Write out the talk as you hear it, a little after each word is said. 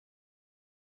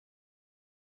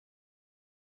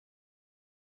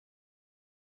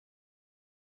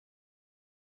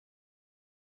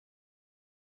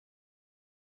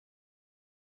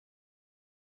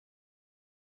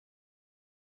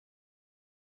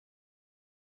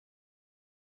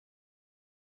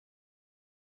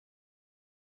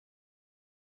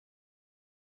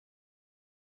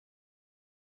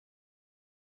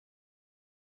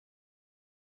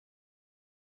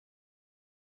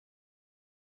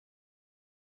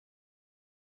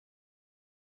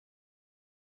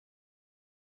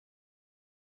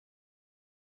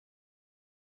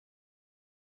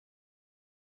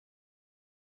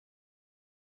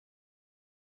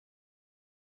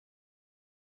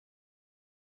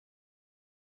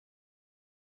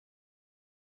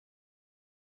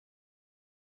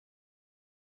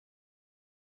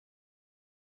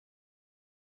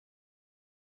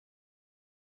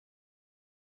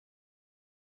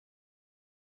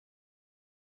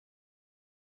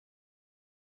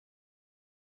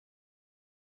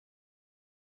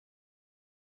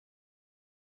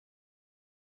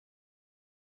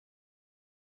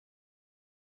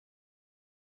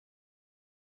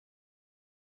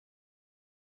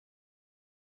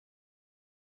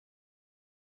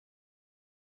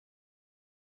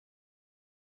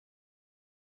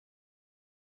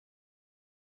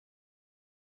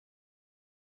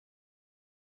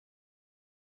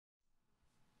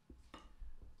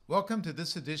Welcome to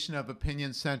this edition of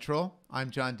Opinion Central. I'm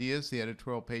John Diaz, the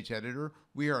editorial page editor.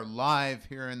 We are live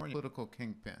here in the political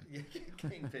kingpin.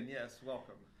 Kingpin, yes,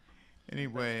 welcome.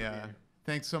 Anyway,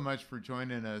 thanks so much for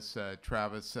joining us,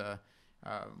 Travis.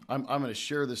 I'm going to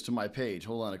share this to my page.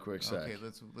 Hold on a quick sec. Okay,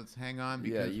 let's hang on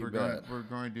because we're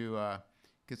going to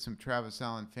get some Travis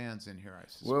Allen fans in here, I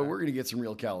suspect. Well, we're going to get some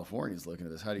real Californians looking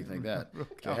at this. How do you think that?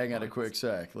 Okay, hang on a quick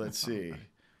sec. Let's see.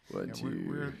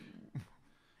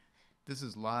 This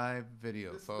is live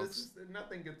video, folks.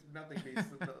 Nothing beats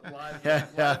the live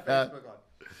Facebook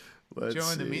on.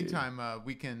 Joe, in the meantime,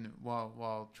 we can,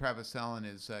 while Travis Allen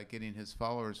is getting his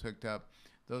followers hooked up,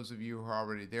 those of you who are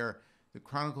already there, the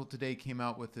Chronicle today came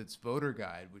out with its voter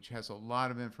guide, which has a lot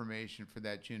of information for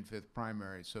that June 5th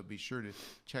primary. So be sure to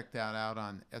check that out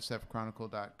on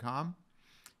sfchronicle.com.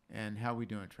 And how we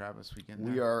doing, Travis?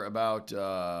 We are about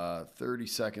 30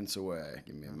 seconds away.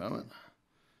 Give me a moment.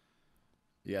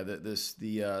 Yeah,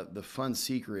 the fun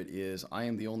secret is I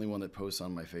am the only one that posts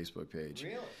on my Facebook page.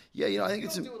 Really? Yeah, I think you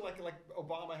don't do it like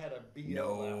Obama had a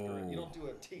BO after it. You don't do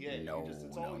a TA. No,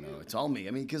 you. It's all me.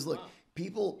 I mean, because look,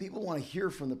 people want to hear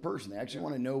from the person. They actually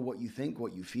want to know what you think,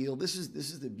 what you feel. This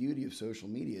is the beauty of social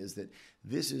media, is that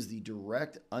this is the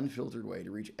direct, unfiltered way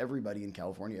to reach everybody in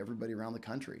California, everybody around the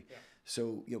country. Yeah.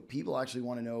 So people actually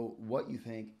want to know what you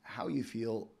think, how you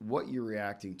feel, what you're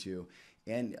reacting to.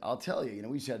 And I'll tell you,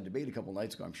 we just had a debate a couple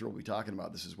nights ago. I'm sure we'll be talking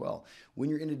about this as well. When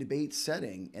you're in a debate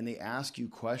setting and they ask you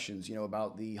questions,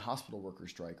 about the hospital worker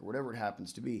strike or whatever it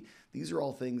happens to be, these are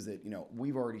all things that,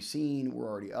 we've already seen, we're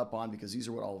already up on, because these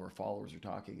are what all of our followers are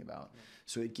talking about.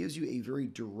 So it gives you a very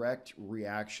direct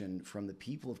reaction from the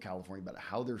people of California about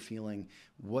how they're feeling,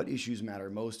 what issues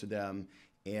matter most to them.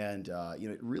 And,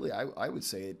 it really, I would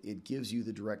say it gives you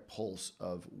the direct pulse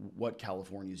of what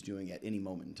California is doing at any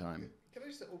moment in time. Can I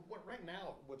just say, right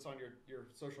now, what's on your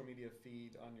social media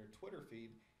feed, on your Twitter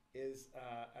feed, is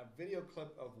a video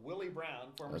clip of Willie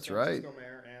Brown, former San Francisco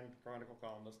mayor and Chronicle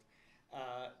columnist.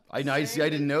 I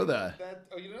didn't know that.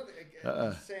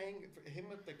 Saying, him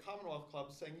at the Commonwealth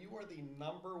Club, saying you are the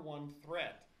 #1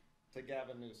 threat to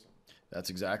Gavin Newsom. That's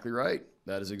exactly right.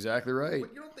 That is exactly right.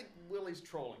 But you don't think Willie's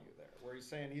trolling you there, where he's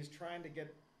saying he's trying to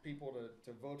get people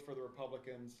to vote for the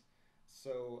Republicans,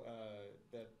 so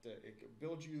that it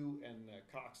builds you and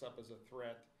Cox up as a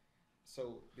threat.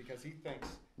 So because he thinks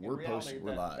we're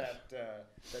live.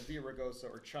 That Villaraigosa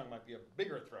or Chung might be a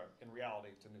bigger threat in reality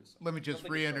to Newsom. Let me just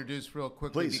reintroduce real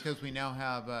quickly, because we now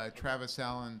have Travis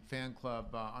Allen fan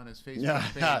club on his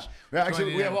Facebook page.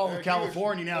 Actually, we have all of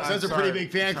California now, so that's a pretty big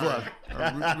fan club.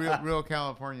 Real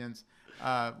Californians.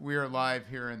 We are live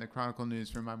here in the Chronicle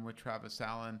newsroom. I'm with Travis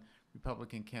Allen,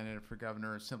 Republican candidate for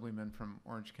governor, assemblyman from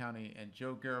Orange County, and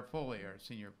Joe Garofoli, our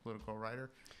senior political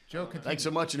writer. Joe, continue. Thanks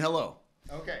so much, and hello.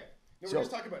 Okay. No, we're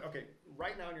just talking about,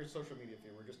 right now in your social media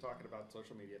feed, we're just talking about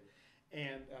social media.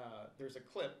 And there's a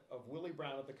clip of Willie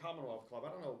Brown at the Commonwealth Club. I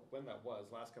don't know when that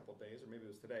was, last couple of days, or maybe it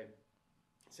was today,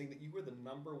 saying that you were the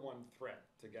 #1 threat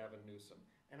to Gavin Newsom.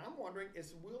 And I'm wondering,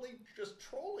 is Willie just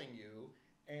trolling you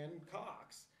and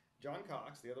Cox, John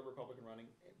Cox, the other Republican running,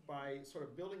 by sort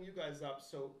of building you guys up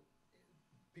so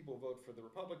people vote for the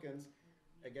Republicans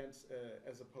against,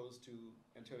 as opposed to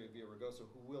Antonio Villaraigosa,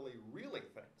 who Willie really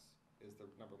thinks is the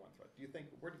 #1 threat? Do you think?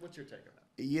 What's your take on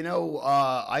that?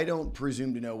 I don't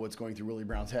presume to know what's going through Willie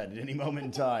Brown's head at any moment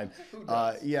in time. Who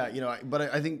does? But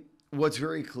I think what's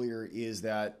very clear is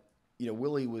that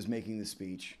Willie was making the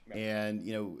speech, and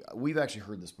we've actually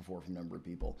heard this before from a number of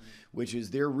people, which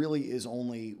is there really is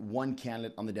only one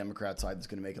candidate on the Democrat side that's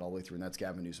going to make it all the way through, and that's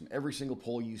Gavin Newsom. Every single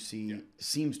poll you see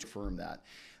seems to affirm that.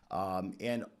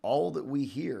 And all that we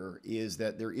hear is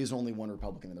that there is only one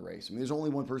Republican in the race. I mean, there's only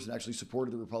one person that actually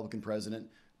supported the Republican president,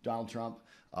 Donald Trump,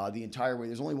 the entire way.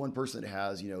 There's only one person that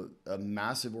has, a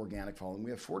massive organic following.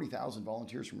 We have 40,000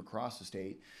 volunteers from across the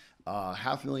state,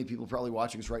 500,000 people probably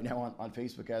watching us right now on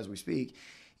Facebook as we speak.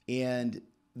 And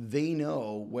they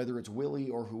know, whether it's Willie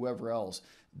or whoever else,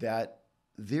 that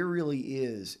there really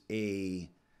is a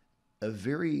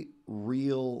very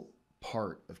real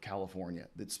part of California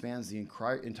that spans the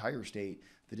entire state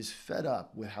that is fed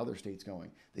up with how their state's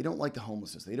going. They don't like the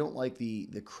homelessness. They don't like the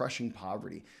crushing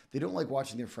poverty. They don't like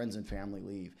watching their friends and family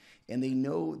leave. And they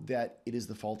know that it is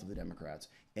the fault of the Democrats.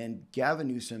 And Gavin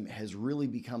Newsom has really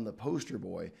become the poster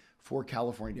boy for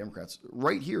California Democrats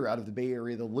right here out of the Bay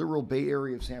Area, the liberal Bay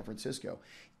Area of San Francisco.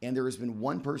 And there has been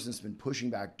one person that's been pushing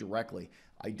back directly.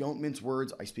 I don't mince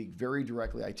words. I speak very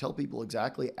directly. I tell people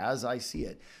exactly as I see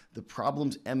it. The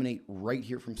problems emanate right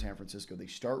here from San Francisco. They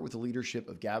start with the leadership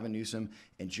of Gavin Newsom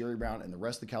and Jerry Brown and the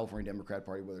rest of the California Democrat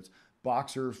Party, whether it's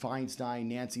Boxer, Feinstein,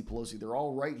 Nancy Pelosi, they're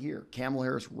all right here. Kamala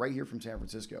Harris, right here from San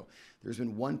Francisco. There's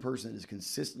been one person that has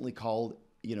consistently called,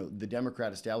 the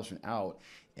Democrat establishment out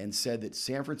and said that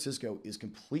San Francisco is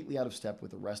completely out of step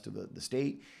with the rest of the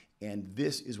state. And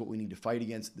this is what we need to fight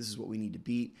against. This is what we need to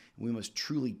beat. And we must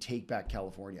truly take back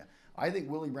California. I think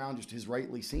Willie Brown just has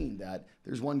rightly seen that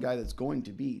there's one guy that's going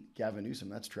to beat Gavin Newsom.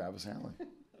 That's Travis Allen.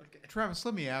 Travis,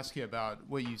 let me ask you about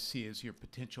what you see as your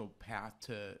potential path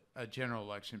to a general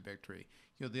election victory.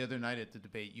 The other night at the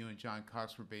debate, you and John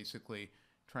Cox were basically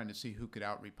trying to see who could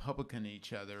out-Republican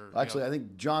each other. Actually, I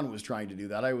think John was trying to do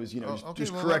that. I was,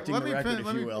 just correcting the record,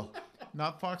 if you will.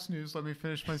 Not Fox News. Let me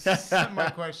finish my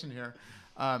question here.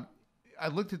 I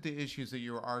looked at the issues that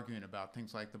you were arguing about,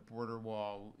 things like the border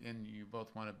wall, and you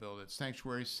both want to build it.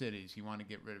 Sanctuary cities, you want to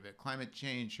get rid of it. Climate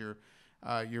change,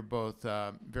 you're both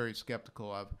very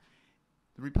skeptical of.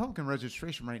 The Republican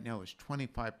registration right now is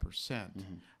 25%.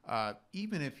 Mm-hmm.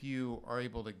 Even if you are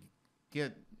able to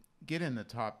get in the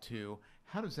top two,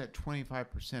 how does that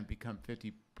 25% become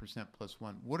 50% plus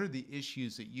one? What are the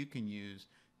issues that you can use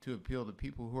to appeal to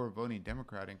people who are voting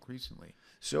Democrat increasingly?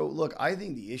 So, look, I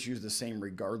think the issue is the same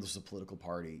regardless of political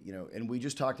party, and we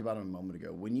just talked about it a moment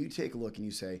ago. When you take a look and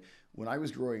you say, when I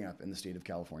was growing up in the state of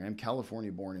California, I'm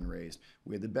California born and raised,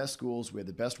 we had the best schools, we had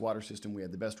the best water system, we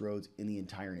had the best roads in the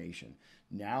entire nation.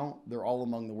 Now, they're all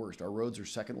among the worst. Our roads are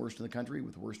second worst in the country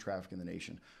with the worst traffic in the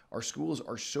nation. Our schools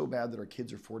are so bad that our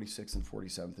kids are 46th and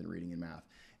 47th in reading and math.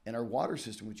 And our water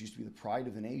system, which used to be the pride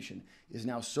of the nation, is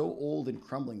now so old and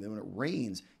crumbling that when it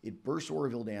rains, it bursts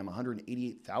Oroville Dam.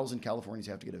 188,000 Californians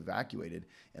have to get evacuated.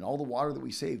 And all the water that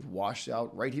we saved washed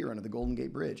out right here under the Golden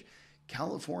Gate Bridge.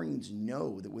 Californians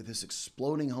know that with this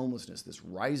exploding homelessness, this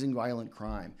rising violent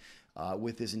crime,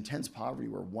 with this intense poverty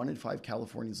where 1 in 5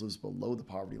 Californians lives below the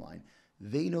poverty line,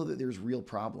 they know that there's real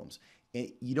problems.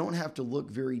 And you don't have to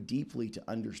look very deeply to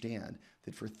understand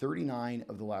that for 39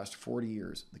 of the last 40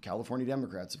 years, the California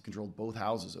Democrats have controlled both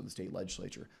houses of the state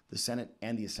legislature, the Senate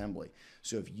and the Assembly.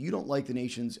 So if you don't like the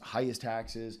nation's highest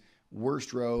taxes,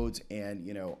 worst roads, and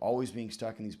always being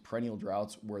stuck in these perennial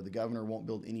droughts where the governor won't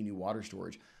build any new water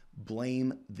storage,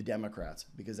 blame the Democrats,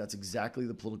 because that's exactly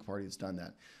the political party that's done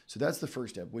that. So that's the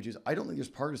first step, which is I don't think there's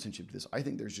partisanship to this. I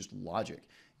think there's just logic.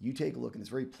 You take a look, and it's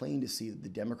very plain to see that the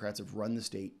Democrats have run the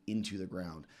state into the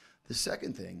ground. The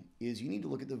second thing is you need to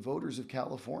look at the voters of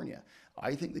California.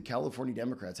 I think the California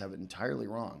Democrats have it entirely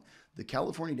wrong. The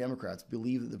California Democrats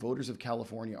believe that the voters of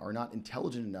California are not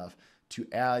intelligent enough to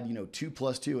add, 2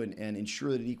 plus 2 and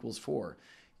ensure that it equals 4.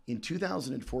 In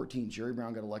 2014, Jerry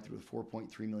Brown got elected with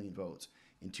 4.3 million votes.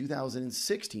 In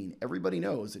 2016, everybody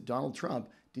knows that Donald Trump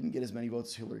didn't get as many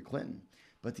votes as Hillary Clinton.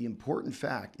 But the important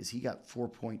fact is he got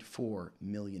 4.4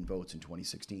 million votes in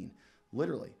 2016.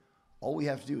 Literally, all we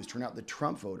have to do is turn out the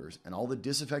Trump voters and all the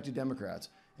disaffected Democrats,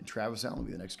 and Travis Allen will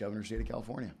be the next governor of the state of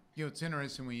California. It's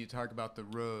interesting when you talk about the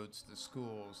roads, the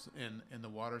schools, and the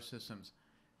water systems.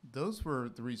 Those were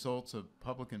the results of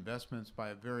public investments by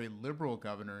a very liberal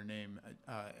governor named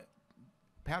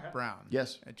Pat Brown.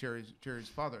 Yes. Jerry's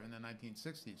father in the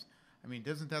 1960s. I mean,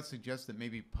 doesn't that suggest that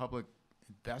maybe public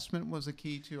investment was a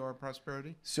key to our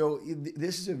prosperity? So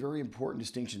this is a very important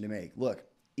distinction to make. Look,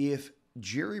 if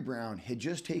Jerry Brown had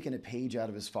just taken a page out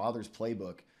of his father's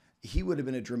playbook, he would have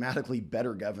been a dramatically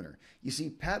better governor. You see,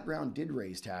 Pat Brown did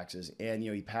raise taxes, and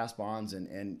he passed bonds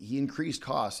and he increased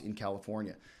costs in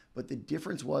California. But the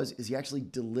difference is he actually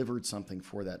delivered something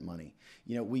for that money.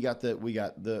 We got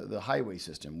the highway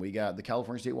system, we got the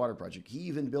California State Water Project. He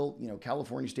even built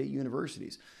California State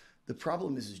universities. The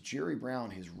problem is Jerry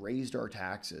Brown has raised our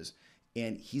taxes,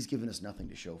 and he's given us nothing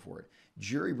to show for it.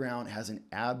 Jerry Brown has an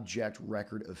abject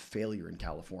record of failure in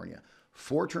California.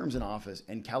 4 terms in office,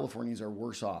 and Californians are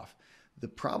worse off. The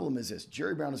problem is this: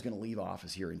 Jerry Brown is going to leave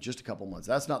office here in just a couple months.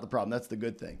 That's not the problem. That's the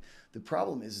good thing. The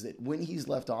problem is that when he's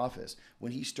left office,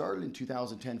 when he started in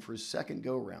 2010 for his second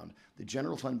go-round, the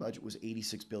general fund budget was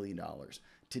 $86 billion.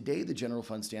 Today, the general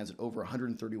fund stands at over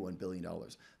 $131 billion.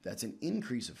 That's an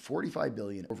increase of $45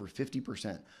 billion, over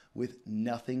 50%, with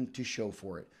nothing to show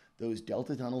for it. Those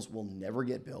Delta tunnels will never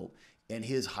get built, and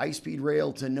his high-speed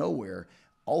rail to nowhere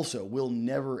also will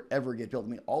never, ever get built. I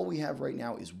mean, all we have right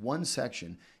now is one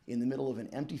section in the middle of an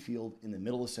empty field in the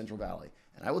middle of Central Valley.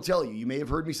 And I will tell you, you may have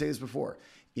heard me say this before,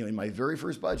 in my very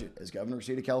first budget as governor of the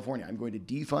state of California, I'm going to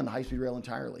defund high-speed rail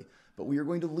entirely. But we are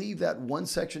going to leave that one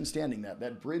section standing,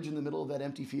 that bridge in the middle of that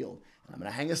empty field. And I'm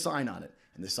going to hang a sign on it.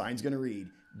 And the sign's going to read,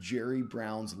 Jerry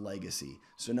Brown's legacy.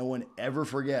 So no one ever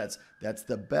forgets that's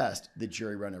the best that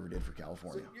Jerry Brown ever did for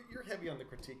California. So you're heavy on the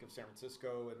critique of San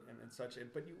Francisco and such,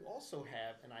 but you also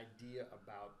have an idea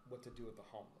about what to do with the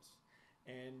homeless.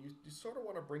 and you sort of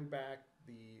want to bring back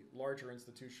the larger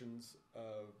institutions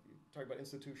of, talk about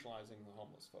institutionalizing the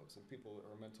homeless folks and people that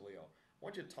are mentally ill. Why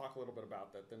don't you talk a little bit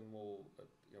about that? Then we'll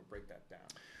break that down.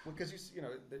 Because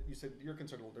you said you're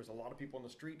concerned. There's a lot of people on the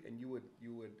street, and you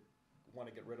would want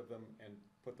to get rid of them and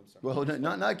put them somewhere. Well,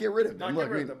 not get rid of them. Not get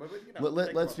rid of them, but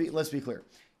let's be clear.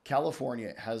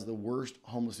 California has the worst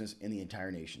homelessness in the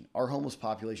entire nation. Our homeless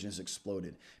population has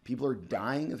exploded. People are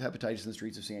dying of hepatitis in the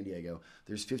streets of San Diego.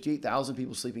 There's 58,000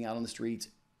 people sleeping out on the streets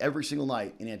every single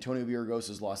night in Antonio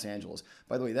Villaraigosa's Los Angeles.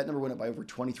 By the way, that number went up by over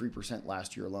 23%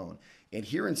 last year alone. And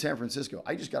here in San Francisco,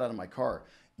 I just got out of my car.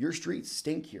 Your streets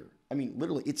stink here. I mean,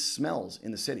 literally, it smells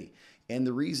in the city. And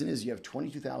the reason is you have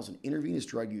 22,000 intravenous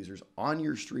drug users on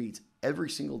your streets every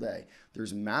single day.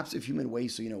 There's maps of human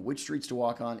waste, so you know which streets to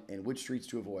walk on and which streets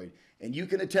to avoid. And you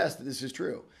can attest that this is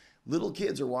true. Little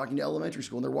kids are walking to elementary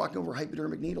school and they're walking over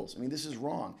hypodermic needles. I mean, this is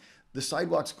wrong. The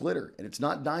sidewalks glitter, and it's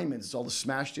not diamonds. It's all the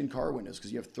smashed in car windows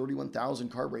because you have 31,000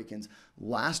 car break-ins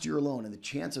last year alone. And the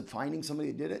chance of finding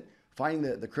somebody that did it,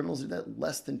 finding the criminals that did that,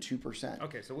 less than 2%.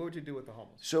 Okay, so what would you do with the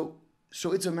homeless?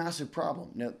 So it's a massive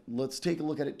problem. Now, let's take a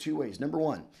look at it two ways. Number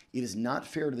one, it is not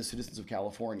fair to the citizens of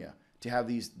California to have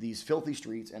these filthy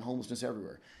streets and homelessness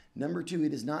everywhere. Number two,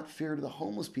 it is not fair to the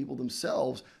homeless people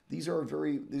themselves. These are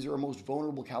our most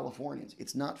vulnerable Californians.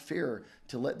 It's not fair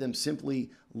to let them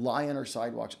simply lie on our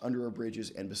sidewalks, under our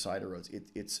bridges, and beside our roads.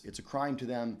 It's a crime to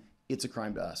them. It's a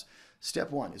crime to us.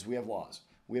 Step one is we have laws.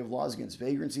 We have laws against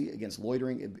vagrancy, against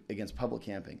loitering, against public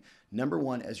camping. Number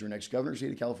one, as your next governor of the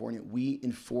state of California, we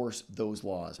enforce those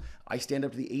laws. I stand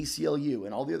up to the ACLU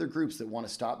and all the other groups that want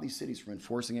to stop these cities from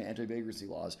enforcing anti-vagrancy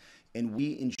laws, and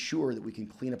we ensure that we can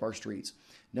clean up our streets.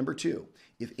 Number two,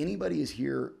 if anybody is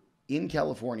here in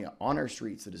California on our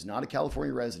streets that is not a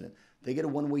California resident, they get a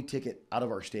one-way ticket out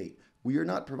of our state. We are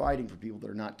not providing for people that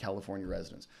are not California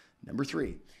residents. Number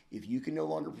three, if you can no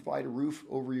longer provide a roof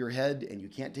over your head and you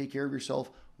can't take care of yourself,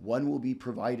 one will be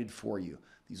provided for you.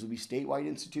 These will be statewide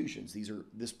institutions.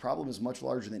 This problem is much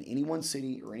larger than any one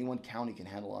city or any one county can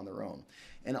handle on their own.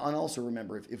 And also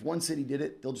remember, if one city did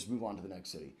it, they'll just move on to the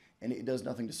next city. And it does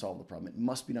nothing to solve the problem. It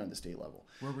must be done at the state level.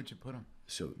 Where would you put them?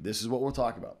 So this is what we'll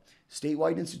talk about.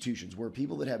 Statewide institutions where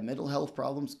people that have mental health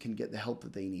problems can get the help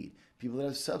that they need. People that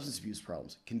have substance abuse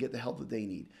problems can get the help that they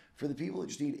need. For the people that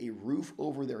just need a roof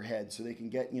over their head so they can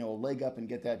get a leg up and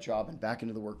get that job and back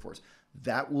into the workforce,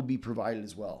 that will be provided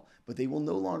as well. But they will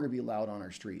no longer be allowed on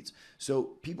our streets. So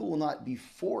people will not be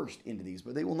forced into these,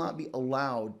 but they will not be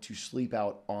allowed to sleep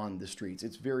out on the streets.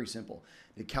 It's very simple.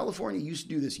 Now, California used to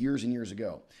do this years and years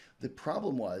ago. The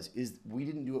problem is we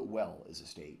didn't do it well as a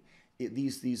state.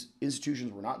 These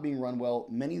institutions were not being run well.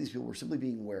 Many of these people were simply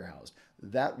being warehoused.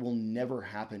 That will never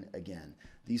happen again.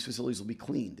 These facilities will be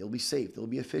clean, they'll be safe, they'll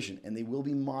be efficient, and they will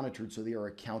be monitored so they are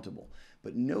accountable.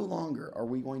 But no longer are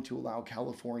we going to allow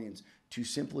Californians to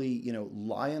simply,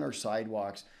 lie on our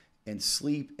sidewalks and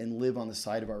sleep and live on the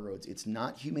side of our roads. It's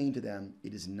not humane to them.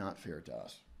 It is not fair to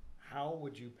us. How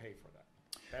would you pay for that?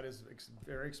 That is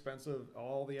very expensive.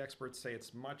 All the experts say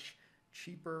it's much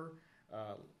cheaper,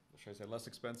 should I say less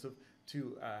expensive,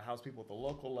 to house people at the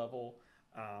local level,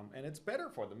 and it's better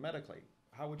for them medically.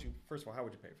 First of all, how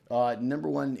would you pay for that? Number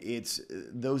one,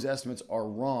 those estimates are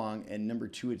wrong, and number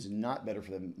two, it's not better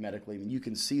for them medically. I mean, you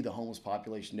can see the homeless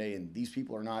population today, and these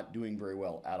people are not doing very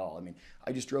well at all. I mean,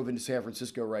 I just drove into San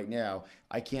Francisco right now.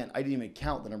 I didn't even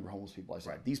count the number of homeless people I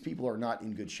saw. Right. These people are not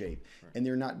in good shape, right, and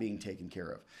they're not being taken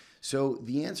care of. So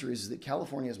the answer is that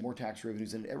California has more tax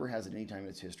revenues than it ever has at any time in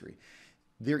its history.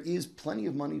 There is plenty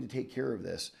of money to take care of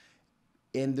this,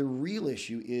 and the real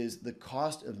issue is the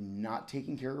cost of not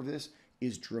taking care of this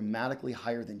is dramatically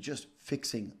higher than just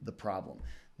fixing the problem.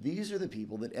 These are the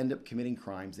people that end up committing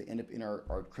crimes. They end up in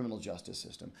our criminal justice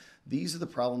system. These are the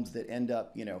problems that end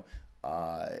up,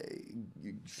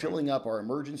 filling up our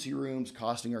emergency rooms,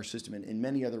 costing our system in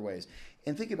many other ways.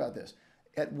 And think about this.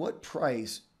 At what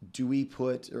price do we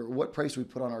put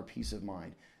on our peace of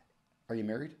mind? Are you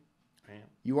married? I am.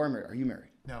 You are married. Are you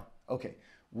married? No. Okay.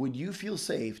 Would you feel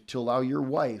safe to allow your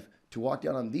wife to walk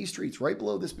down on these streets right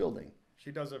below this building? She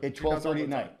does it at 12:30 at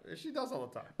night. She does all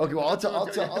the time. Okay, well,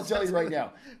 I'll tell you right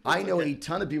now. I know a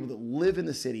ton of people that live in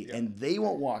the city, and they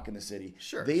won't walk in the city.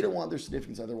 Sure. They don't want their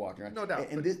significance other walking around. No doubt.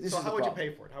 And this so is how would you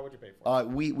pay for it? How would you pay for it?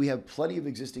 We have plenty of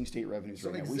existing state revenues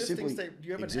right now. Do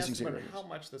you have an estimate of how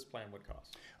much this plan would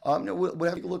cost? No, we'll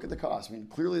have to take a look at the cost. I mean,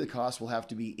 clearly the cost will have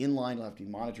to be in line. It'll have to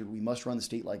be monitored. We must run the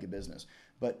state like a business.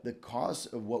 But the costs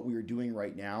of what we are doing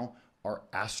right now are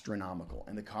astronomical.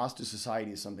 And the cost to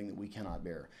society is something that we cannot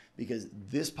bear, because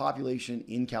this population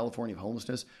in California of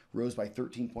homelessness rose by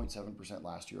 13.7%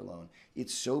 last year alone.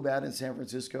 It's so bad in San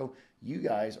Francisco. You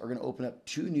guys are going to open up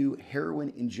 2 new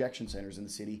heroin injection centers in the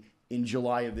city in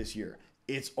July of this year.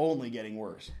 It's only getting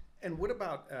worse. And what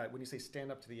about when you say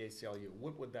stand up to the ACLU?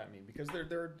 What would that mean? Because they're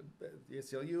the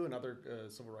ACLU and other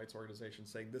civil rights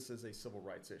organizations saying this is a civil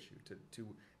rights issue to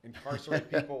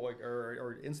incarcerate people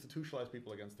or institutionalize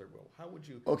people against their will. How would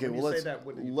you? Okay, well, say that,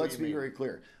 let's be very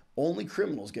clear. Only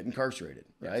criminals get incarcerated,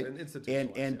 right? And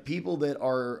yes. People that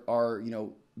are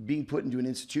being put into an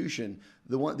institution,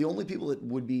 the only people that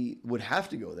would have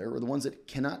to go there are the ones that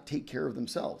cannot take care of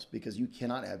themselves, because you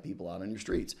cannot have people out on your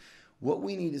streets. What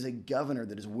we need is a governor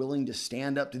that is willing to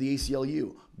stand up to the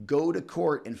ACLU, go to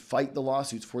court and fight the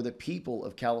lawsuits for the people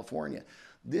of California.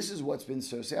 This is what's been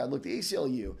so sad. Look, the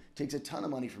ACLU takes a ton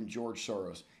of money from George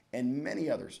Soros and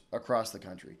many others across the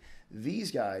country.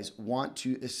 These guys want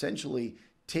to essentially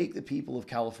take the people of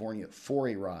California for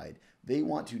a ride. They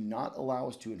want to not allow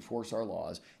us to enforce our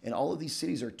laws, and all of these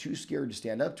cities are too scared to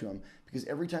stand up to them, because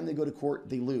every time they go to court,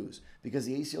 they lose, because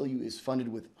the ACLU is funded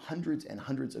with hundreds and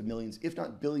hundreds of millions, if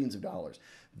not billions of dollars.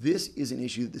 This is an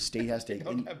issue that the state has to take.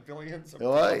 They don't have billions of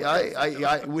dollars.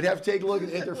 I would have to take a look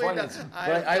at their finances,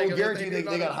 but I will guarantee they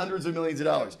got hundreds of millions of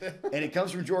dollars, and it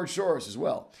comes from George Soros as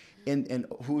well, and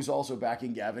who's also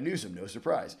backing Gavin Newsom, no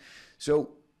surprise. So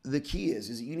the key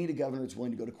is that you need a governor that's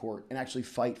willing to go to court and actually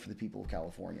fight for the people of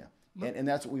California. And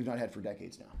that's what we've not had for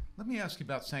decades now. Let me ask you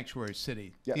about Sanctuary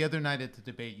City. Yep. The other night at the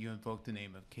debate, you invoked the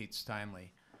name of Kate Steinle.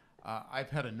 I've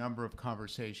had a number of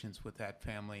conversations with that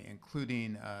family,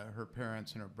 including her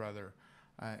parents and her brother,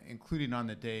 including on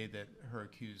the day that her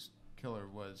accused killer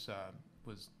was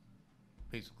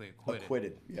basically acquitted.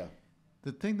 Acquitted, yeah.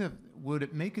 The thing that, would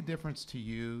it make a difference to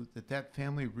you that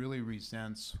family really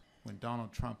resents when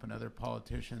Donald Trump and other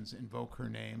politicians invoke her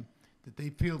name, that they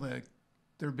feel that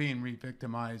they're being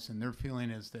re-victimized, and their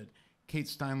feeling is that Kate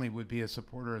Steinle would be a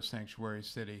supporter of Sanctuary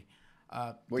City?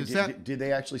 Wait, did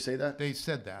they actually say that? They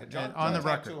said that John, on the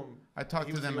talked record. to him. I talked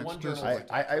He to was them the one explicitly.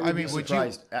 I would be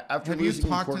surprised. After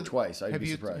losing in court twice, I'd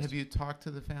be surprised. Have you talked to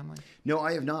the family? No,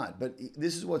 I have not. But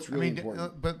this is what's really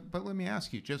important. But let me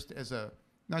ask you, just as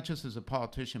not just as a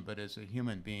politician, but as a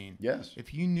human being. Yes.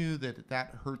 If you knew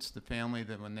that hurts the family,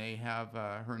 that when they have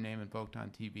her name invoked on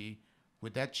TV,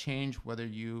 would that change whether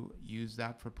you use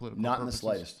that for political purposes? Not in the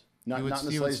slightest. Not in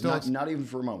the slightest. Not even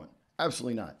for a moment.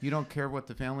 Absolutely not. You don't care what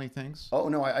the family thinks? Oh,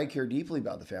 no, I care deeply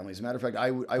about the family. As a matter of fact, I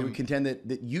would contend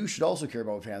that you should also care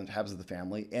about what happens to the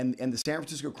family. And the San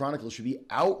Francisco Chronicle should be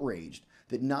outraged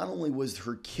that not only was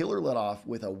her killer let off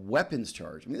with a weapons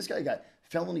charge. I mean, this guy got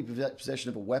felony possession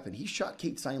of a weapon. He shot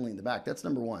Kate Steinle in the back. That's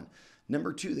number one.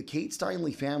 Number two, the Kate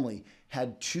Steinle family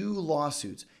had 2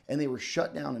 lawsuits, and they were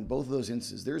shut down in both of those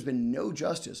instances. There's been no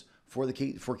justice for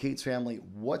Kate's family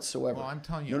whatsoever. Well, I'm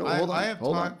telling you, no, I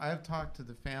have talked to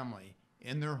the family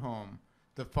in their home,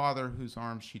 the father whose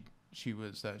arm she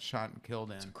was shot and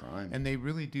killed in. It's a crime. And they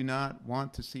really do not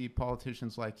want to see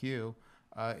politicians like you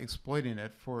exploiting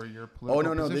it for your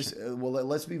political position.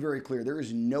 Let's be very clear. There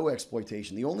is no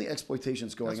exploitation. The only exploitation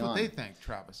that's going on. That's what they think,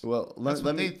 Travis. Well, that's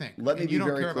what they think. Let me be very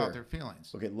clear. You don't care about their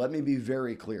feelings. Okay, let me be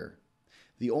very clear.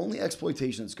 The only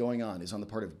exploitation that's going on is on the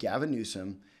part of Gavin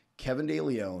Newsom, Kevin De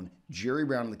Leon, Jerry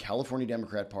Brown, and the California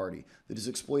Democrat Party, that is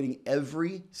exploiting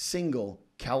every single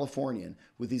Californian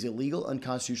with these illegal,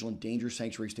 unconstitutional, and dangerous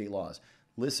sanctuary state laws.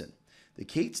 Listen, the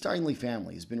Kate Steinle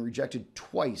family has been rejected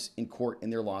twice in court in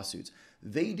their lawsuits.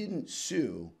 They didn't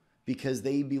sue because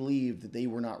they believed that they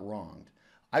were not wronged.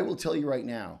 I will tell you right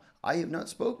now, I have not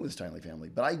spoken with the Steinle family,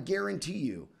 but I guarantee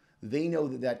you they know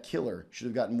that killer should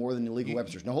have gotten more than illegal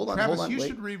weapons. Now, hold on, Travis, hold on. you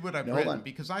should read what I've written,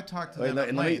 because I talked to them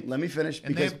at length. Let me finish,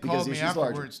 and because they've called the me issue's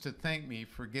larger. afterwards to thank me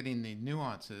for getting the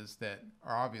nuances that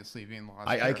are obviously being lost.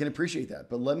 I can appreciate that,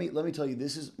 but let me tell you,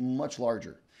 this is much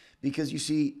larger, because you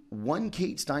see, one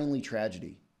Kate Steinle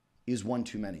tragedy is one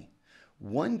too many.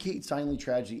 One Kate Steinle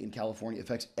tragedy in California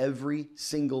affects every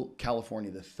single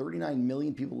California, the 39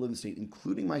 million people who live in the state,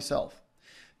 including myself,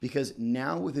 because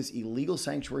now with this illegal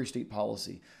sanctuary state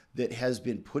policy that has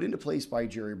been put into place by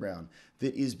Jerry Brown,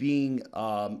 that is being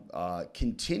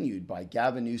continued by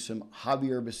Gavin Newsom,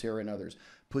 Javier Becerra, and others,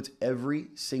 puts every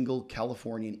single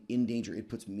Californian in danger. It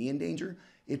puts me in danger.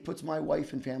 It puts my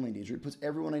wife and family in danger. It puts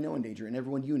everyone I know in danger, and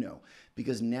everyone you know.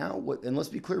 Because now, and let's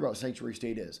be clear about what sanctuary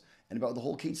state is, and about the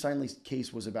whole Kate Steinle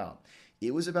case was about.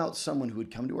 It was about someone who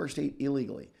had come to our state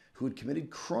illegally, who had committed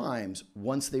crimes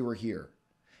once they were here.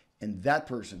 And that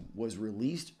person was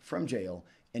released from jail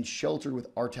and sheltered with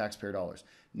our taxpayer dollars.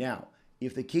 Now,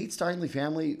 if the Kate Steinle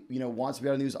family, wants to be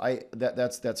out of the news,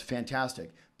 that's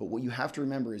fantastic. But what you have to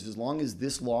remember is, as long as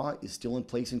this law is still in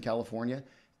place in California,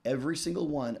 every single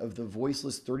one of the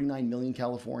voiceless 39 million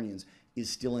Californians is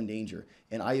still in danger.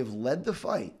 And I have led the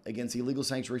fight against the illegal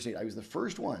sanctuary state. I was the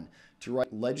first one to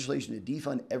write legislation to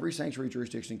defund every sanctuary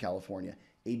jurisdiction in California,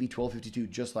 AB 1252,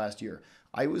 just last year.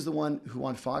 I was the one who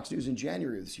on Fox News in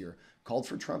January of this year called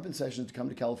for Trump and Sessions to come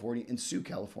to California and sue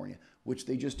California, which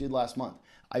they just did last month.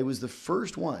 I was the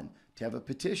first one to have a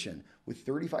petition with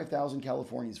 35,000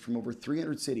 Californians from over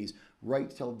 300 cities right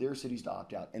to tell their cities to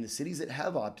opt out. And the cities that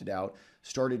have opted out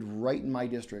started right in my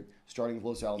district, starting with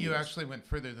Los Alamos. You actually went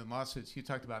further than lawsuits. You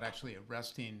talked about actually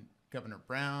arresting Governor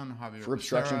Brown, Javier for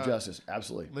obstruction Becerra, of justice.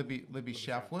 Absolutely. Libby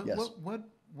Schaaf. Yes. What?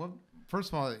 First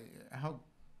of all, how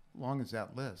long is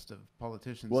that list of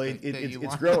politicians? Well,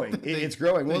 it's growing. It's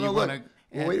growing. Well, no, look.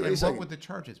 Wait a second. What would the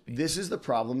charges be? This is the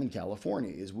problem in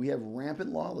California, is we have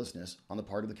rampant lawlessness on the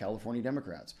part of the California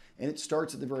Democrats. And it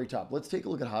starts at the very top. Let's take a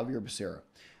look at Javier Becerra.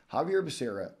 Javier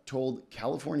Becerra told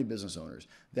California business owners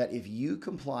that if you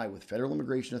comply with federal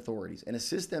immigration authorities and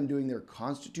assist them doing their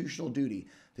constitutional duty,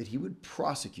 that he would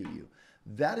prosecute you.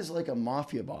 That is like a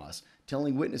mafia boss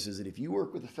telling witnesses that if you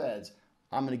work with the feds,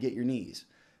 I'm going to get your knees.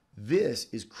 This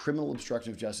is criminal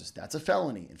obstruction of justice. That's a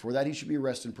felony, and for that he should be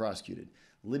arrested and prosecuted.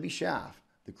 Libby Schaaf,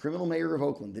 the criminal mayor of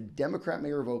Oakland, the Democrat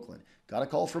mayor of Oakland, got a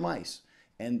call from ICE.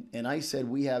 And ICE said,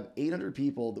 we have 800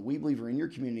 people that we believe are in your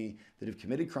community that have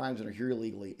committed crimes and are here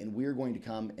illegally, and we are going to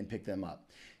come and pick them up.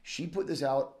 She put this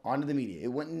out onto the media. It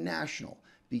went national.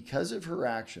 Because of her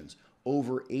actions,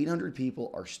 over 800 people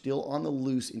are still on the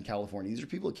loose in California. These are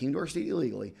people that came to our state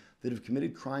illegally that have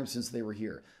committed crimes since they were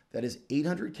here. That is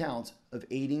 800 counts of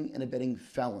aiding and abetting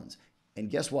felons.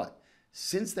 And guess what?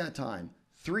 Since that time,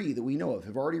 3 that we know of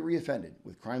have already reoffended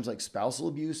with crimes like spousal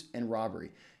abuse and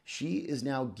robbery. She is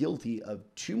now guilty of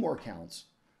 2 more counts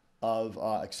of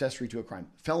accessory to a crime,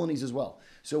 felonies as well.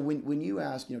 So when you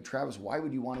ask, Travis, why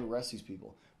would you want to arrest these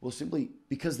people? Well, simply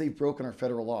because they've broken our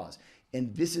federal laws.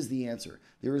 And this is the answer.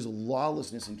 There is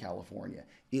lawlessness in California.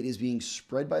 It is being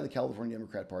spread by the California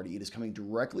Democrat Party. It is coming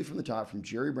directly from the top, from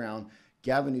Jerry Brown,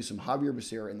 Gavin Newsom, Javier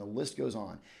Becerra, and the list goes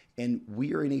on. And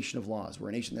we are a nation of laws. We're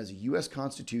a nation that has a U.S.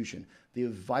 Constitution. They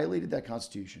have violated that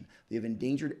Constitution. They have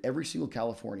endangered every single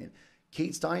Californian.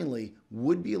 Kate Steinle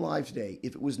would be alive today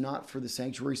if it was not for the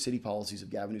sanctuary city policies of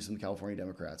Gavin Newsom and the California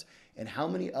Democrats. And how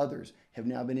many others have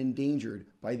now been endangered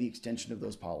by the extension of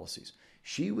those policies?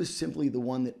 She was simply the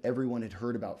one that everyone had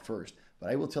heard about first.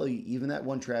 But I will tell you, even that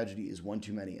one tragedy is one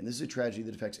too many. And this is a tragedy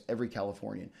that affects every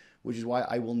Californian, which is why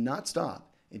I will not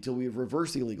stop until we have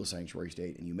reversed the illegal sanctuary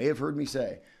state. And you may have heard me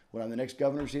say, when I'm the next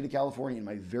governor of the state of California, in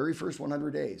my very first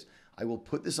 100 days, I will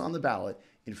put this on the ballot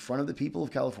in front of the people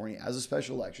of California as a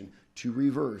special election to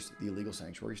reverse the illegal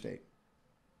sanctuary state.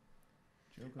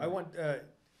 I want a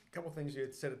couple things you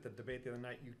had said at the debate the other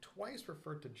night. You twice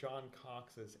referred to John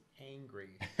Cox as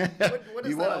angry. What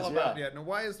is that all about? Yeah. No,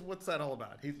 what's that all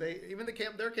about?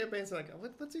 Their campaign's like,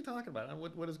 what's he talking about?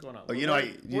 What is going on?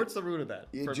 What's the root of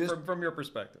that from your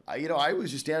perspective? I was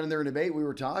just standing there in debate. We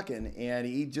were talking, and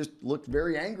he just looked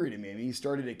very angry to me. I mean, he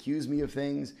started to accuse me of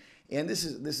things. And this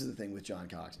is the thing with John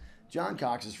Cox. John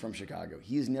Cox is from Chicago.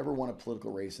 He has never won a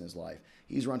political race in his life.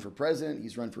 He's run for president.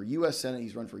 He's run for U.S. Senate.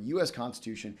 He's run for U.S.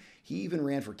 Constitution. He even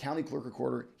ran for county clerk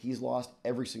recorder. He's lost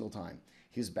every single time.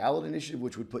 His ballot initiative,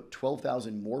 which would put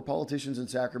 12,000 more politicians in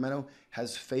Sacramento,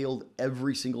 has failed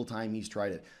every single time he's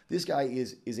tried it. This guy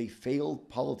is a failed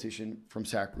politician from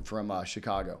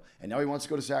Chicago, and now he wants to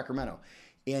go to Sacramento.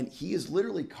 And he has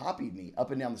literally copied me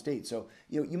up and down the state. So,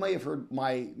 you might have heard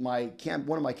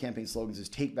one of my campaign slogans is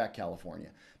 "Take Back California,"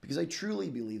 because I truly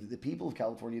believe that the people of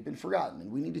California have been forgotten,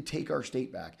 and we need to take our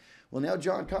state back. Well, now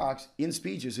John Cox, in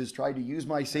speeches, has tried to use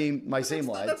my same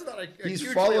line. That's not a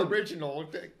hugely original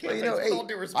campaign.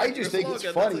 I just think it's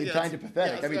funny and kind of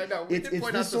pathetic.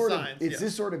 It's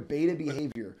this sort of beta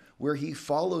behavior where he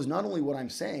follows not only what I'm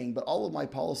saying, but all of my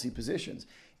policy positions.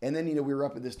 And then, we were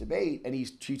up at this debate, and he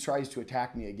tries to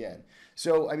attack me again.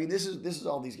 So, I mean, this is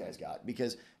all these guys got,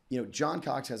 because, John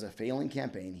Cox has a failing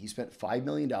campaign. He spent $5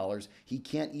 million. He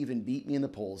can't even beat me in the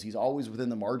polls. He's always within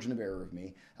the margin of error of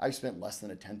me. I've spent less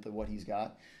than a tenth of what he's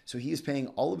got. So he is paying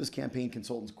all of his campaign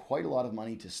consultants quite a lot of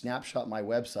money to snapshot my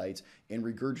websites and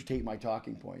regurgitate my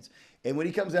talking points. And when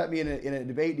he comes at me in a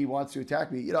debate and he wants to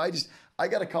attack me, I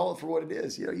got to call it for what it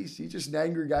is. He's just an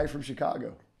angry guy from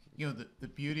Chicago. The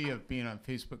beauty of being on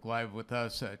Facebook Live with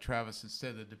us, Travis, instead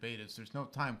of the debate is there's no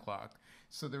time clock.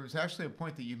 So there was actually a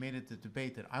point that you made at the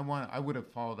debate that I would have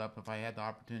followed up if I had the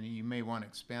opportunity. You may want to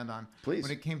expand on. Please.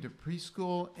 When it came to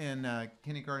preschool and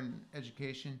kindergarten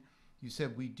education, You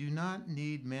said we do not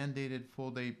need mandated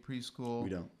full-day preschool We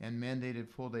don't. and mandated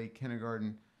full-day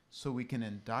kindergarten so we can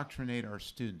indoctrinate our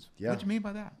students. Yeah. What do you mean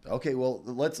by that? Okay, well,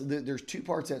 there's two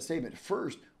parts to that statement.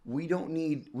 First, we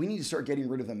need to start getting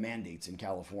rid of the mandates in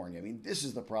California. I mean, this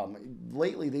is the problem.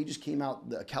 Lately, they just came out,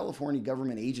 the California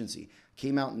government agency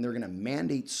came out and they're going to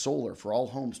mandate solar for all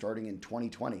homes starting in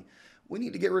 2020. We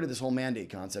need to get rid of this whole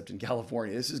mandate concept in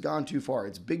California. This has gone too far.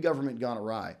 It's big government gone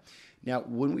awry. Now,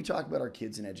 when we talk about our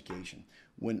kids in education,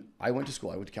 when I went to school,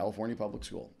 I went to California public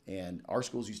school, and our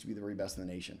schools used to be the very best in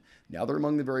the nation. Now they're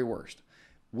among the very worst.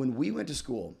 When we went to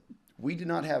school, we did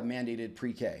not have mandated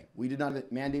pre-K. We did not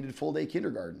have mandated full-day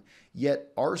kindergarten.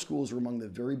 Yet our schools were among the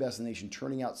very best in the nation,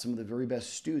 turning out some of the very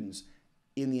best students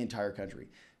in the entire country.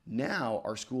 Now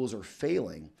our schools are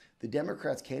failing. The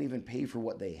Democrats can't even pay for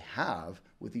what they have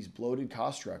with these bloated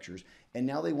cost structures. And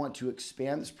now they want to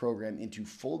expand this program into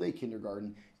full-day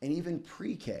kindergarten and even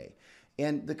pre-K.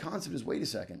 And the concept is, wait a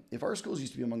second, if our schools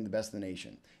used to be among the best in the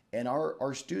nation and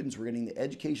our students were getting the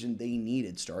education they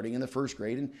needed starting in the first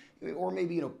grade and or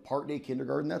maybe part-day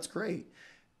kindergarten, that's great.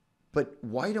 But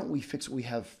why don't we fix what we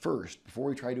have first before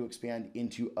we try to expand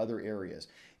into other areas?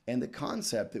 And the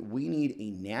concept that we need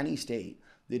a nanny state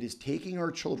that is taking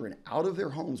our children out of their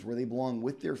homes where they belong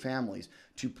with their families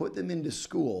to put them into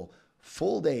school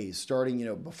full days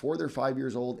starting before they're 5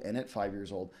 years old and at 5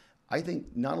 years old. I think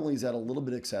not only is that a little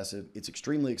bit excessive, it's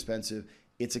extremely expensive,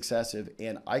 it's excessive.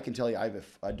 And I can tell you, I have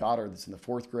a daughter that's in the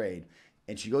 4th grade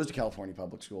and she goes to California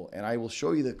public school, and I will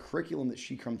show you the curriculum that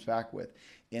she comes back with.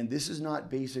 And this is not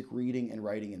basic reading and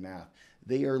writing and math.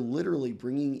 They are literally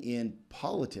bringing in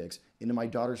politics into my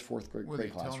daughter's 4th grade What are they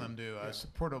classroom. telling them to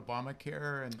support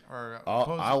Obamacare or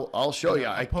I'll show you.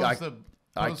 I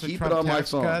keep it on my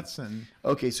phone. Cuts and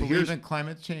okay, so believe here's in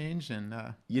climate change and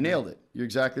you nailed it. You're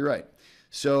exactly right.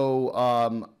 So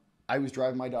I was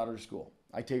driving my daughter to school.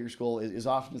 I take her to school as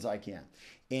often as I can,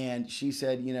 and she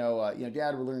said,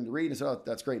 Dad, we're learning to read. I said, oh,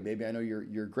 that's great, baby. I know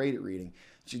you're great at reading.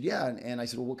 She said, yeah, and I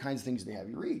said, well, what kinds of things do they have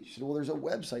you read? She said, well, there's a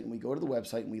website, and we go to the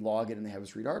website and we log in, and they have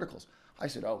us read articles. I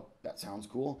said, oh, that sounds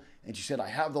cool. And she said, I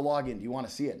have the login. Do you want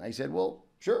to see it? And I said, well,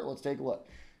 sure, let's take a look.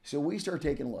 So we start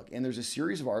taking a look, and there's a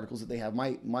series of articles that they have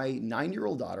my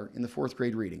 9-year-old daughter in the 4th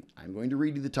grade reading. I'm going to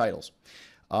read you the titles.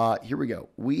 Here we go.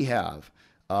 We have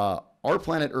Our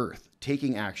Planet Earth,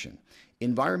 Taking Action,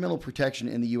 Environmental Protection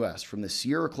in the U.S., from the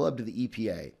Sierra Club to the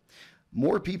EPA.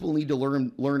 More people need to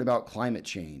learn about climate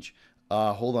change.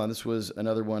 Hold on, this was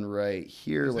another one right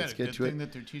here. Let's get to it. Thing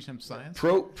that they're teaching them science?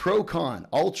 Pro con.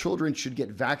 All children should get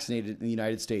vaccinated in the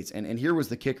United States. And here was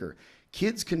the kicker.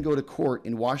 Kids can go to court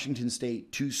in Washington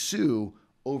state to sue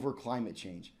over climate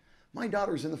change. My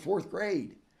daughter's in the 4th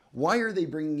grade. Why are they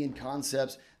bringing in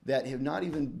concepts that have not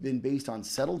even been based on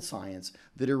settled science,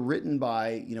 that are written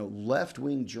by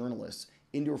left-wing journalists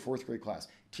into a 4th grade class?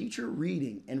 Teach her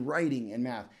reading and writing and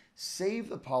math. Save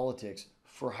the politics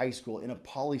for high school in a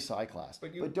poli-sci class,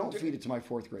 but don't feed it to my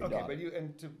 4th grade daughter. Okay,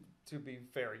 but to be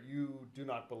fair, you do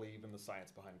not believe in the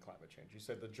science behind climate change. You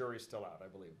said the jury's still out, I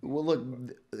believe. Well, look,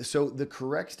 so the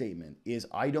correct statement is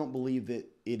I don't believe that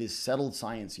it is settled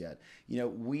science yet.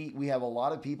 We have a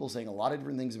lot of people saying a lot of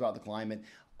different things about the climate.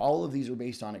 All of these are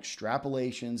based on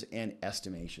extrapolations and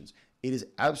estimations. It is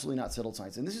absolutely not settled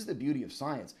science. And this is the beauty of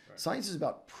science. Right. Science is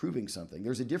about proving something.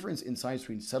 There's a difference in science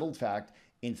between settled fact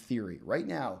and theory. Right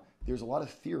now, there's a lot of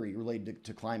theory related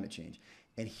to climate change.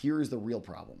 And here is the real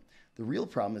problem. The real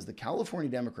problem is the California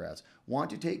Democrats want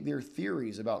to take their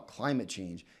theories about climate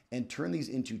change and turn these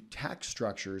into tax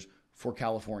structures for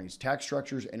Californians, tax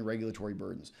structures and regulatory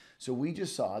burdens. So we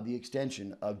just saw the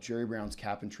extension of Jerry Brown's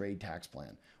cap and trade tax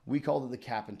plan. We called it the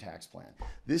cap and tax plan.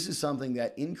 This is something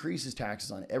that increases taxes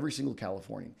on every single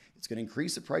Californian. It's going to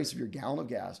increase the price of your gallon of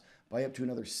gas by up to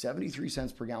another 73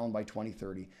 cents per gallon by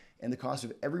 2030, and the cost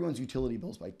of everyone's utility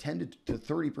bills by 10 to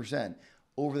 30%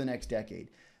 over the next decade.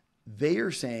 They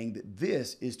are saying that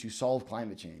this is to solve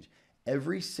climate change.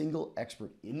 Every single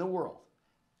expert in the world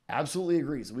absolutely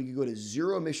agrees that we could go to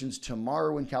zero emissions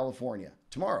tomorrow in California,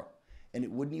 tomorrow, and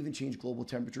it wouldn't even change global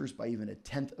temperatures by even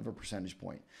 1/10 of a percentage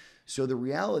point. So the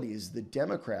reality is the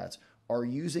Democrats are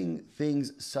using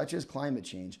things such as climate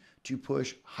change to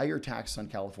push higher taxes on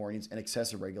Californians and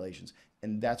excessive regulations,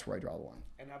 and that's where I draw the line.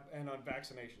 And on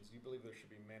vaccinations, do you believe there should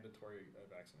be mandatory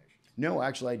vaccinations? No,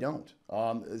 actually, I don't.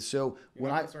 You're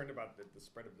not concerned about the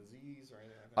spread of disease or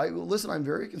anything? Listen, I'm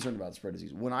very concerned about the spread of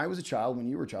disease. When I was a child, when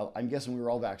you were a child, I'm guessing we were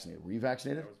all vaccinated. Were you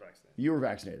vaccinated? I was vaccinated. You were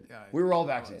vaccinated. Yeah, we were all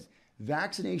vaccinated.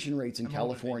 Vaccination rates in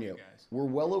California were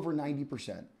well over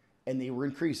 90%, and they were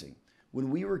increasing. When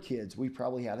we were kids, we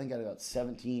probably had, I think, about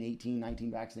 17, 18,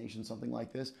 19 vaccinations, something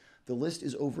like this. The list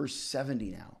is over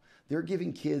 70 now. They're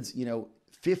giving kids,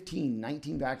 15,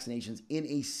 19 vaccinations in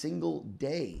a single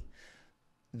day.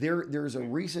 There's a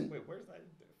recent... Wait, where's that?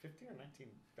 15 or 19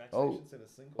 vaccinations in a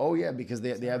single Oh, day? yeah, because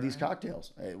they have these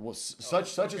cocktails. Well,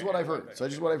 such is what I've heard.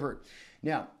 Such is what I've heard.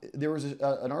 Now, there was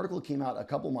an article that came out a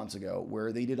couple months ago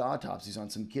where they did autopsies on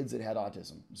some kids that had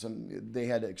autism. They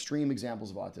had extreme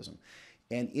examples of autism.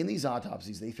 And in these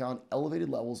autopsies, they found elevated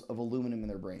levels of aluminum in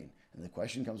their brain. And the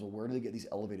question comes, well, where do they get these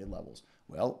elevated levels?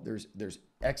 Well, there's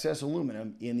excess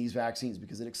aluminum in these vaccines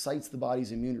because it excites the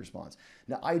body's immune response.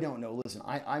 Now, I don't know. Listen,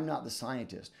 I'm not the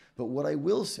scientist. But what I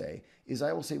will say is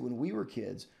when we were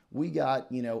kids, we got,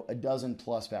 a dozen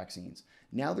plus vaccines.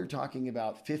 Now they're talking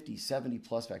about 50, 70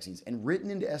 plus vaccines. And written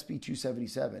into SB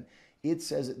 277, it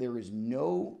says that there is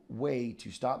no way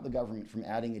to stop the government from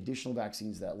adding additional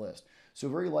vaccines to that list. So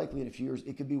very likely in a few years,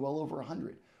 it could be well over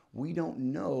 100. We don't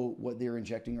know what they're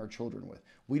injecting our children with.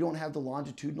 We don't have the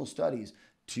longitudinal studies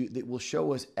that will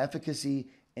show us efficacy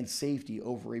and safety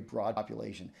over a broad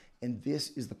population. And this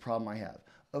is the problem I have.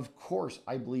 Of course,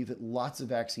 I believe that lots of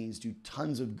vaccines do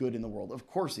tons of good in the world. Of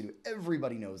course they do.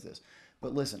 Everybody knows this.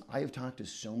 But listen, I have talked to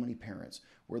so many parents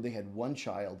where they had one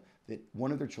child that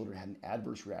one of their children had an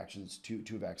adverse reactions to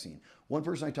a vaccine. One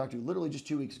person I talked to literally just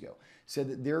 2 weeks ago said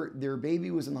that their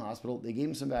baby was in the hospital. They gave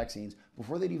him some vaccines.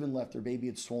 Before they'd even left, their baby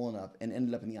had swollen up and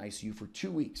ended up in the ICU for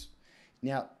 2 weeks.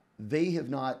 Now, they have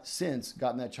not since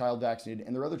gotten that child vaccinated,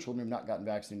 and their other children have not gotten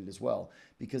vaccinated as well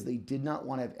because they did not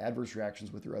want to have adverse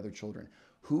reactions with their other children.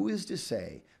 Who is to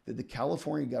say that the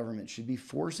California government should be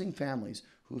forcing families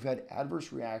who've had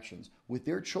adverse reactions with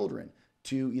their children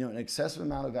to an excessive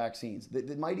amount of vaccines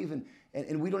that might even,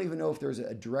 and we don't even know if there's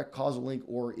a direct causal link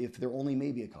or if there only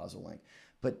may be a causal link,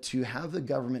 but to have the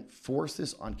government force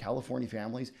this on California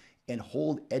families and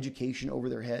hold education over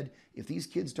their head, if these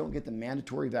kids don't get the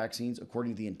mandatory vaccines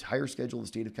according to the entire schedule of the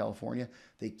state of California,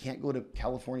 they can't go to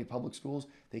California public schools,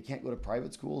 they can't go to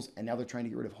private schools, and now they're trying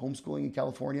to get rid of homeschooling in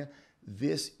California.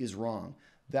 This is wrong.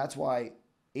 That's why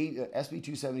SB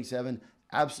 277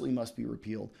 absolutely must be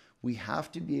repealed. We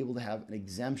have to be able to have an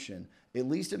exemption, at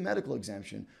least a medical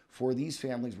exemption, for these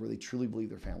families where they truly believe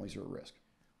their families are at risk.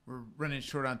 We're running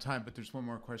short on time, but there's one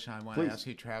more question I want to ask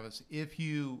you, Travis. If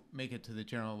you make it to the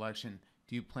general election,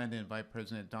 do you plan to invite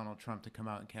President Donald Trump to come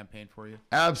out and campaign for you?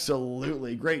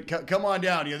 Absolutely. Great. Come on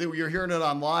down. You're hearing it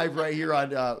on live right here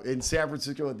in San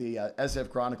Francisco at the SF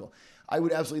Chronicle. I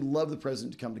would absolutely love the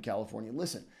president to come to California.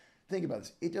 Listen, think about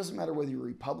this. It doesn't matter whether you're a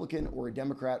Republican or a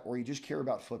Democrat or you just care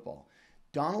about football.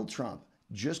 Donald Trump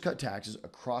just cut taxes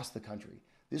across the country.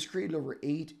 This created over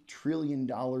 $8 trillion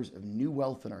of new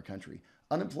wealth in our country.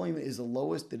 Unemployment is the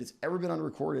lowest that it's ever been on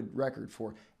recorded record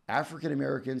for African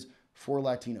Americans, for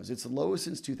Latinos. It's the lowest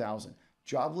since 2000.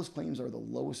 Jobless claims are the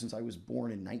lowest since I was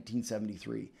born in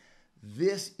 1973.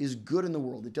 This is good in the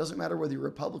world. It doesn't matter whether you're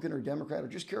Republican or Democrat or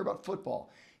just care about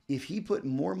football. If he put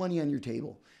more money on your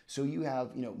table, so you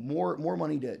have more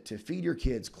money to feed your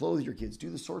kids, clothe your kids, do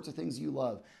the sorts of things you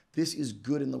love, this is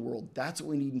good in the world. That's what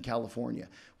we need in California.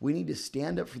 We need to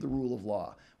stand up for the rule of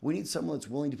law. We need someone that's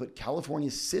willing to put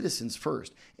California's citizens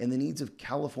first and the needs of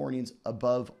Californians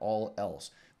above all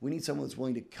else. We need someone that's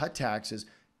willing to cut taxes,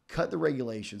 cut the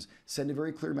regulations, send a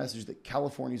very clear message that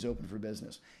California is open for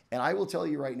business. And I will tell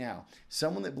you right now,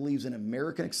 someone that believes in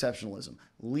American exceptionalism,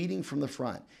 leading from the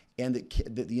front, and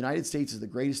that the United States is the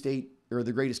greatest state or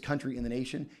the greatest country in the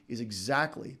nation is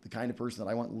exactly the kind of person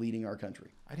that I want leading our country.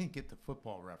 I didn't get the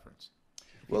football reference.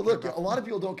 Well, look, a lot of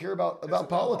people don't care about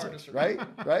politics, right?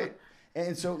 Right?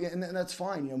 And so, and that's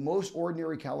fine. Most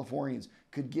ordinary Californians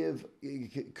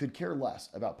could care less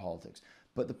about politics.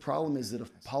 But the problem is that if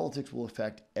politics will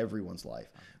affect everyone's life,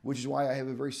 which is why I have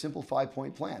a very simple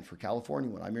 5-point plan for California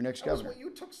when I'm your next governor. That's what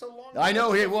you took so long. I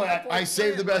know. Hey, well, I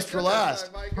saved the best for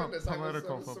last. My goodness,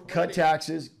 Cut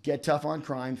taxes, get tough on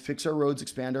crime, fix our roads,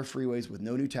 expand our freeways with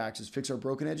no new taxes, fix our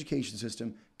broken education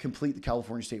system, complete the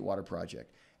California State Water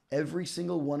Project. Every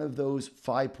single one of those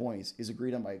 5 points is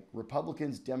agreed on by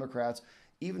Republicans, Democrats,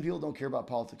 even people don't care about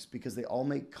politics because they all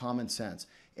make common sense.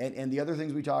 And the other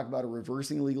things we talk about are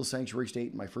reversing the legal sanctuary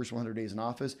state in my first 100 days in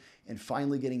office and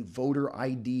finally getting voter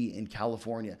ID in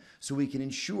California so we can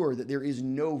ensure that there is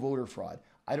no voter fraud.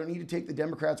 I don't need to take the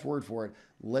Democrats' word for it.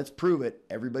 Let's prove it.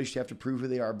 Everybody should have to prove who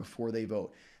they are before they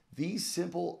vote. These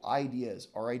simple ideas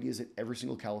are ideas that every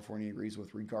single Californian agrees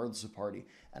with, regardless of party.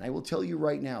 And I will tell you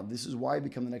right now, this is why I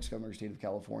become the next governor of the state of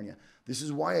California. This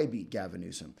is why I beat Gavin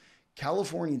Newsom.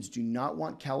 Californians do not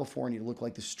want California to look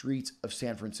like the streets of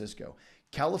San Francisco.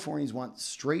 Californians want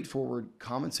straightforward,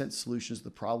 common sense solutions to the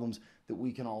problems that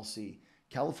we can all see.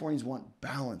 Californians want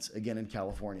balance again in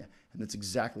California. And that's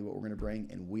exactly what we're going to bring.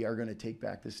 And we are going to take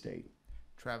back this state.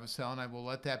 Travis Allen, I will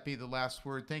let that be the last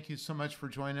word. Thank you so much for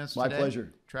joining us My today.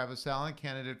 pleasure. Travis Allen,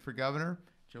 candidate for governor.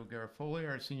 Joe Garofoli,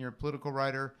 our senior political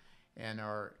writer, and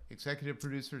our executive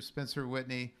producer, Spencer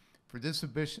Whitney. For this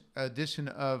edition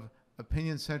of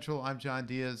Opinion Central, I'm John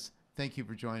Diaz. Thank you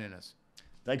for joining us.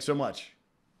 Thanks so much.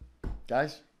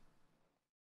 Guys?